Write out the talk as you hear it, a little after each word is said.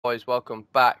Boys, welcome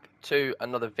back to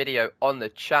another video on the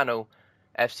channel,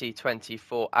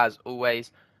 FC24. As always,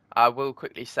 I will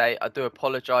quickly say I do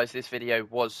apologise. This video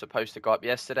was supposed to go up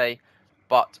yesterday,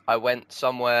 but I went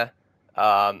somewhere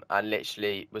and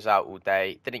literally was out all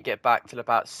day. Didn't get back till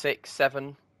about 6,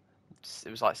 7. It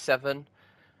was like 7.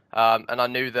 And I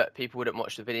knew that people wouldn't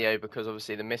watch the video because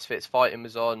obviously the Misfits fighting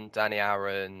was on, Danny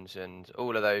Aaron's and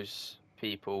all of those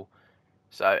people.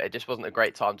 So it just wasn't a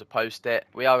great time to post it.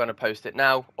 We are going to post it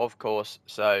now, of course.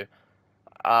 So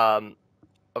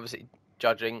obviously,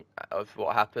 judging of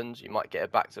what happens, you might get a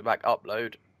back-to-back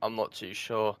upload. I'm not too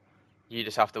sure. You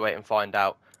just have to wait and find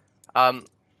out.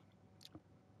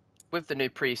 With the new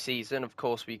preseason, of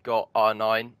course, we've got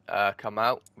R9 come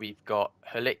out. We've got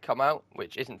Hulit come out,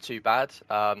 which isn't too bad.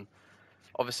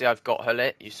 Obviously, I've got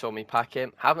Hulit. You saw me pack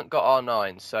him. Haven't got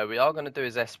R9, so we are going to do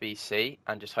his SBC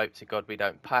and just hope to God we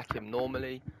don't pack him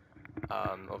normally.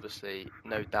 Obviously,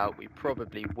 no doubt we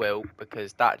probably will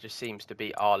because that just seems to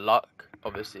be our luck.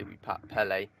 Obviously, we pack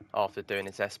Pele after doing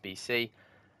his SBC.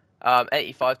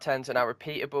 8510s are now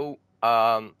repeatable.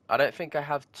 I don't think I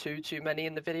have too many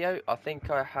in the video. I think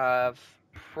I have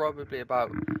probably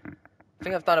about... I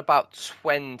think I've done about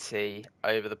 20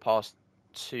 over the past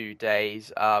 2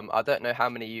 days. I don't know how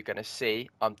many you're going to see.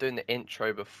 I'm doing the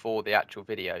intro before the actual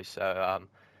video, so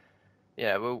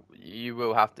yeah, you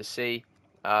will have to see.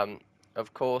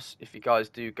 Of course, if you guys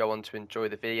do go on to enjoy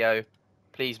the video,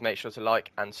 please make sure to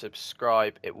like and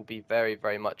subscribe. It will be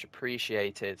very much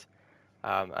appreciated.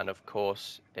 And of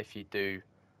course, if you do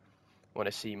want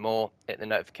to see more, hit the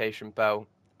notification bell,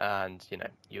 and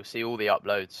you'll see all the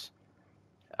uploads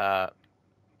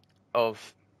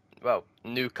of, well,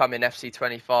 new coming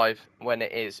FC25 when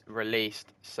it is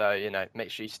released. So make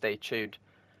sure you stay tuned.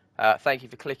 Thank you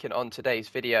for clicking on today's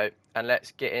video, and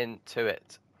let's get into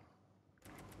it.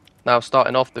 Now,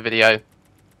 starting off the video,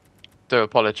 do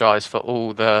apologise for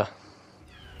all the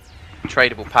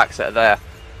tradable packs that are there.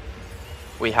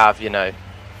 We have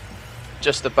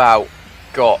just about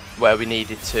got where we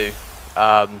needed to.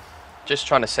 Just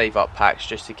trying to save up packs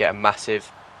just to get a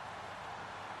massive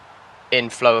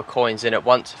inflow of coins in at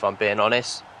once, if I'm being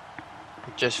honest.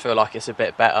 Just feel like it's a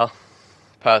bit better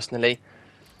personally.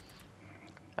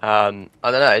 I don't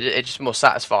know, it's just more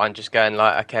satisfying just going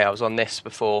like, okay, I was on this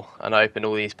before and I opened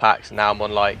all these packs and now I'm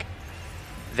on like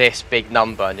this big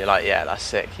number, and you're like, yeah, that's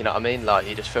sick, you know what I mean? Like,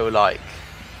 you just feel like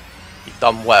you've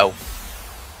done well.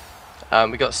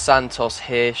 We got Santos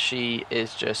here. She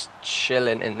is just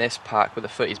chilling in this pack with the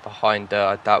footies behind her.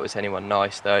 I doubt it's anyone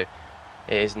nice though.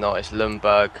 It is not, it's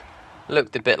Lundberg.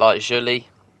 Looked a bit like Julie,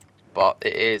 but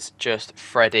it is just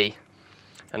Freddy.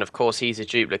 And of course he's a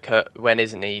duplicate. When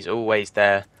isn't he? He's always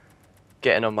there.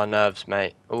 Getting on my nerves,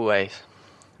 mate. Always.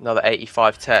 Another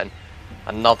 85-10.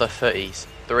 Another footies.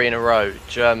 3 in a row.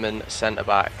 German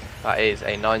centre-back. That is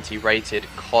a 90 rated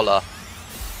collar,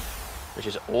 which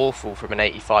is awful from an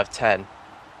 85-10.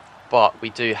 But we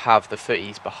do have the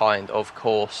footies behind, of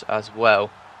course, as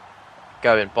well.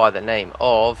 Going by the name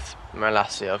of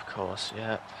Malassi, of course.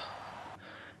 Yep.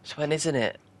 So when isn't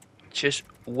it? Just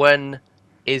when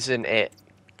isn't it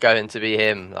going to be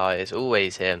him? Like, it's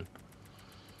always him.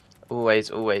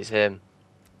 Always him.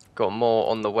 Got more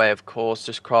on the way, of course.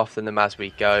 Just crafting them as we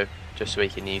go, just so we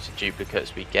can use the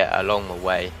duplicates we get along the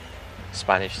way.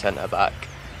 Spanish centre back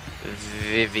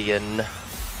Vivian.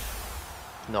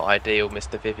 Not ideal,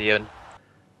 Mr. Vivian,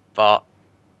 but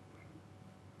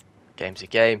game's a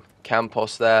game.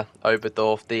 Campos there,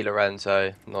 Oberdorf, Di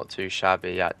Lorenzo. Not too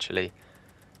shabby, actually.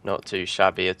 Not too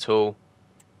shabby at all.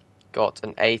 Got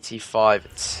an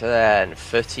 85-10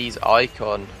 footies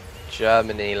icon.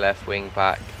 Germany left wing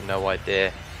back. No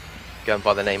idea. Going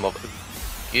by the name of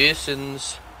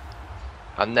Gersens.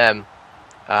 And then,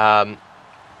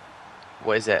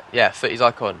 what is it? Yeah, footies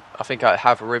icon. I think I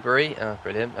have Ribery. Oh,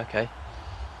 brilliant. Okay.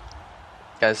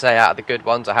 Gonna say out of the good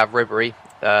ones, I have Ribery.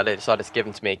 They decided to give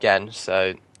them to me again,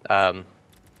 so don't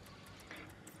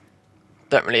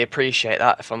really appreciate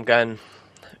that if I'm going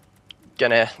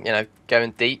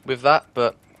deep with that,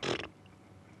 but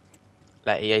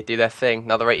let EA do their thing.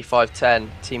 Another 85-10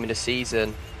 team of the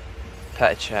season.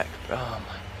 Petacek. Oh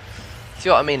my. See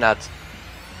what I mean, lads?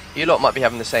 You lot might be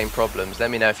having the same problems.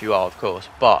 Let me know if you are, of course.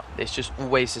 But it's just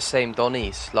always the same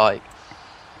Donnies. Like,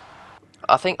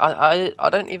 I think I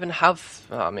don't even have...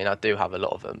 I mean, I do have a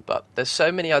lot of them, but there's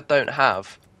so many I don't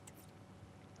have.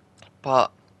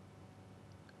 But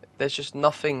there's just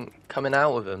nothing coming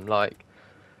out of them. Like,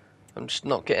 I'm just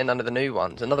not getting none of the new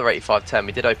ones. Another 85-10.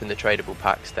 We did open the tradable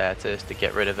packs there to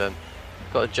get rid of them.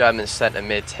 Got a German centre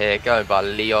mid here, going by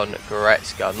Leon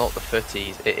Goretzka. Not the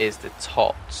footies, it is the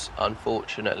tots,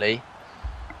 unfortunately.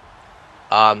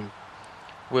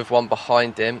 with one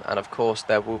behind him, and of course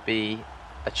there will be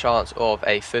a chance of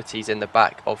a footies in the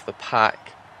back of the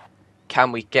pack.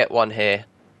 Can we get one here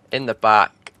in the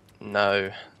back?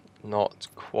 No, not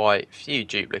quite. Few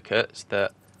duplicates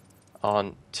that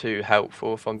aren't too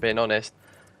helpful, if I'm being honest.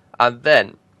 And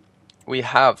then we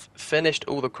have finished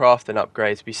all the crafting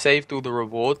upgrades. We saved all the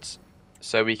rewards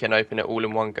so we can open it all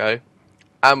in one go,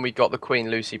 and we got the Queen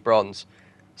Lucy bronze.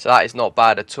 So that is not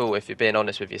bad at all, if you're being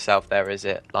honest with yourself there, is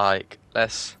it? Like,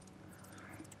 let's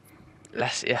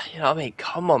yeah, you know what I mean?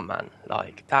 Come on, man.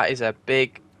 Like, that is a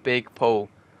big pull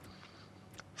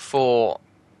for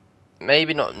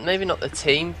maybe not the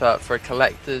team, but for a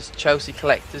Chelsea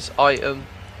collector's item.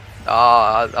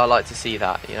 I like to see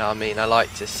that, you know what I mean? I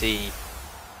like to see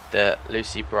the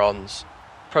Lucy bronze,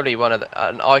 probably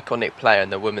an iconic player in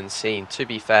the women's scene, to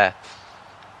be fair,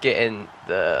 getting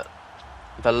the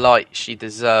light she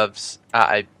deserves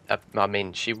at I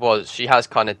mean, she has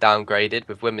kind of downgraded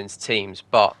with women's teams,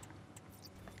 but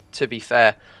to be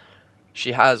fair,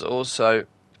 she has also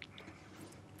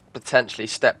potentially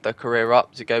stepped her career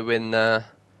up to go win the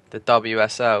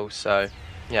WSL. So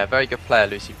yeah, very good player,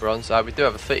 Lucy Bronze. We do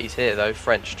have a footies here though,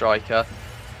 French striker.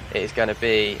 It is going to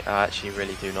be, I actually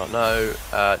really do not know,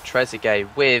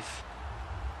 Trezeguet with,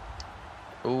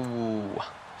 ooh,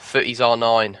 footies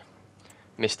R9.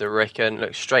 Mr. Ricken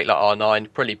looks straight like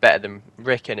R9, probably better than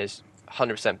Ricken, is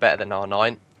 100% better than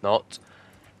R9, not.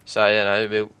 So, you know,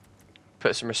 we'll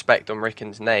put some respect on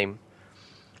Ricken's name.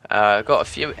 Got a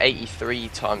few 83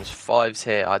 times 5s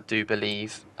here, I do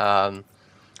believe.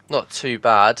 Not too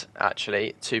bad,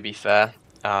 actually, to be fair.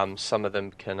 Some of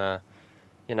them can,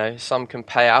 you know, some can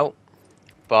pay out,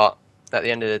 but at the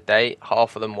end of the day,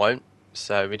 half of them won't.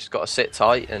 So we just got to sit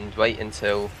tight and wait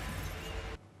until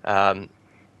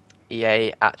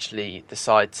EA actually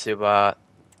decide to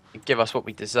give us what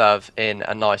we deserve in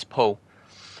a nice pull.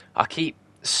 I keep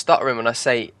stuttering when I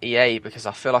say EA because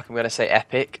I feel like I'm going to say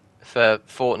Epic for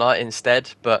Fortnite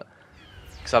instead, but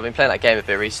because I've been playing that game a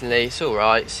bit recently. It's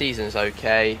alright, season's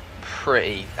okay,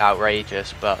 pretty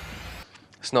outrageous, but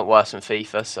it's not worse than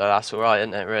FIFA, so that's alright,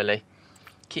 isn't it, really?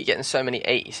 Keep getting so many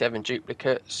 87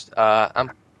 duplicates. I'm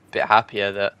a bit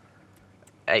happier that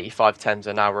 85 10s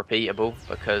are now repeatable,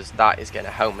 because that is going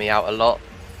to help me out a lot.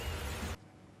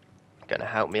 Going to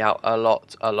help me out a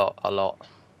lot.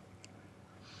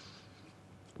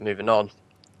 Moving on.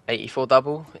 84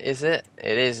 double, is it?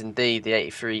 It is indeed. The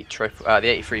 83 triple, the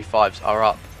 83 5s are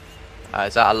up.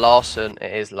 Is that a Larson?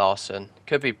 It is Larson.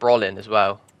 Could be Brolin as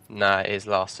well. Nah, it is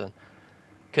Larson.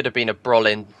 Could have been a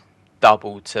Brolin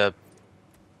double to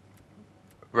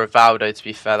Rivaldo, to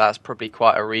be fair. That's probably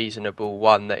quite a reasonable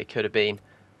one that it could have been.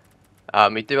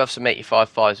 We do have some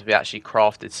 85 5s we actually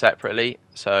crafted separately,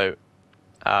 so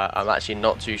I'm actually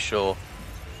not too sure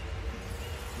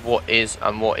what is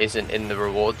and what isn't in the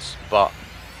rewards, but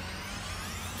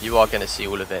you are going to see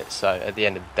all of it, so at the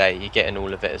end of the day you're getting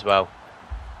all of it as well.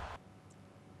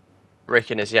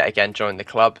 Ricken has yet again joined the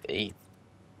club. He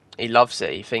loves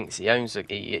it. He thinks he owns the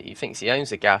he thinks he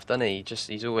owns the gaff, doesn't he?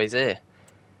 He's always here.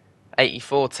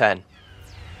 84 10.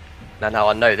 Now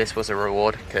I know this was a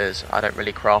reward because I don't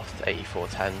really craft 84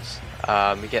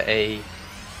 10s. We get a,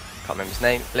 can't remember his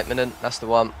name, Lipmanen, that's the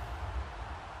one.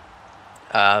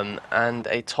 And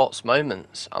a Tots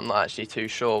Moments. I'm not actually too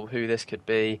sure who this could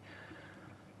be.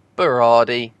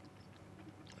 Berardi.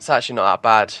 It's actually not that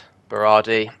bad.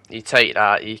 Berardi. You take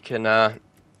that, you can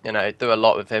you know, do a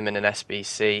lot with him in an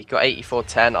SBC. Got 84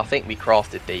 10. I think we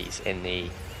crafted these in the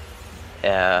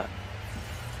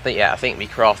I think we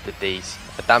crafted these.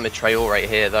 A damage Traore right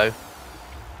here though.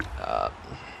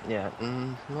 Yeah,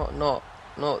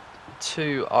 not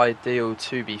too ideal,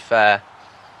 to be fair.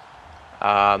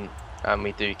 And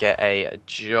we do get a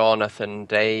Jonathan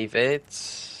David.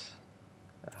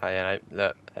 You know,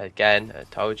 look, again, I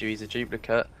told you he's a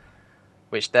duplicate.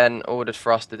 Which then ordered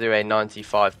for us to do a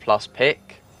 95 plus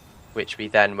pick, which we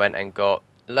then went and got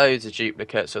loads of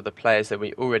duplicates of the players that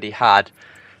we already had.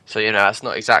 So, you know, that's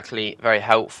not exactly very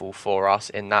helpful for us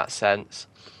in that sense.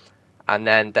 And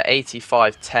then the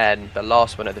 85-10, the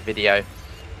last one of the video.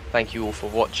 Thank you all for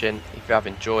watching. If you have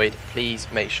enjoyed, please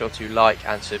make sure to like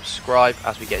and subscribe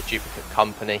as we get a duplicate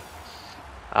company.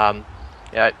 Yeah,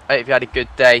 I hope you had a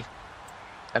good day,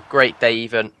 a great day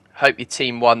even. Hope your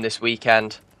team won this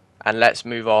weekend, and let's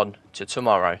move on to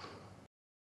tomorrow.